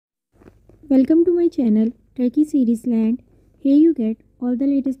Welcome to my channel Turkey Series Land. Here you get all the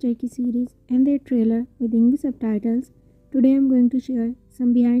latest Turkey series and their trailer with English subtitles. Today I am going to share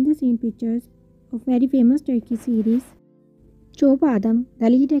some behind the scene pictures of very famous Turkey series. Chop Adam, the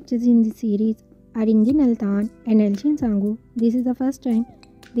lead actors in the series are Engin Altan and Elçin Sangu. This is the first time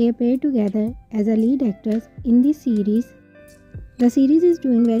they appear together as a lead actors in this series. The series is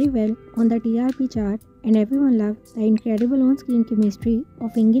doing very well on the TRP chart and everyone loves the incredible on-screen chemistry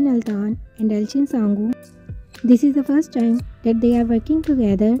of Engin Altan and Elçin Sangu. This is the first time that they are working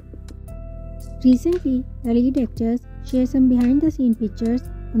together. Recently, the lead actors shared some behind-the-scene pictures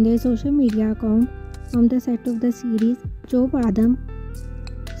on their social media account from the set of the series Chop Adam.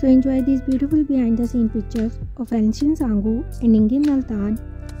 So enjoy these beautiful behind-the-scene pictures of Elçin Sangu and Engin Altan.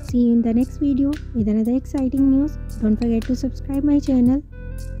 See you in the next video with another exciting news. Don't forget to subscribe my channel.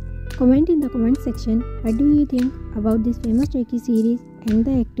 Comment in the comment section what do you think about this famous Turkey series and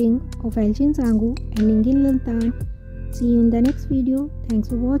the acting of Elçin Sangu and Engin Altan. See you in the next video. Thanks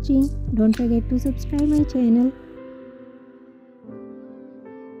for watching. Don't forget to subscribe my channel.